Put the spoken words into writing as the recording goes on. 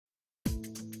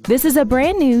This is a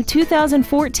brand new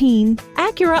 2014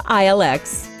 Acura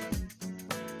ILX.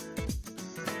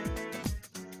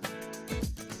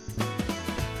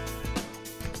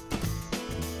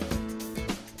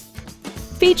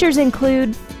 Features include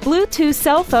Bluetooth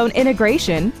cell phone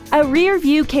integration, a rear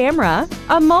view camera,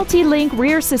 a multi-link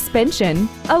rear suspension,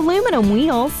 aluminum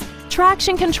wheels,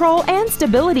 traction control and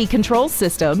stability control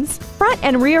systems, front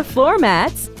and rear floor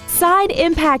mats, side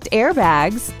impact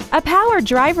airbags, a power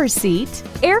driver's seat,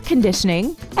 air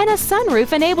conditioning, and a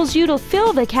sunroof enables you to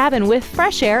fill the cabin with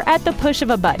fresh air at the push of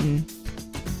a button.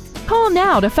 Call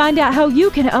now to find out how you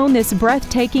can own this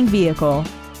breathtaking vehicle.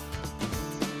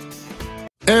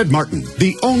 Ed Martin,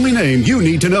 the only name you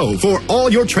need to know for all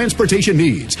your transportation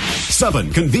needs.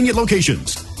 7 convenient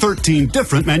locations, 13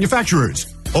 different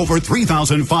manufacturers, over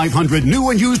 3,500 new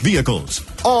and used vehicles,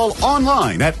 all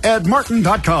online at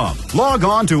edmartin.com. Log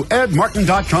on to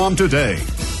edmartin.com today.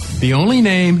 The only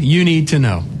name you need to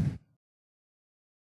know.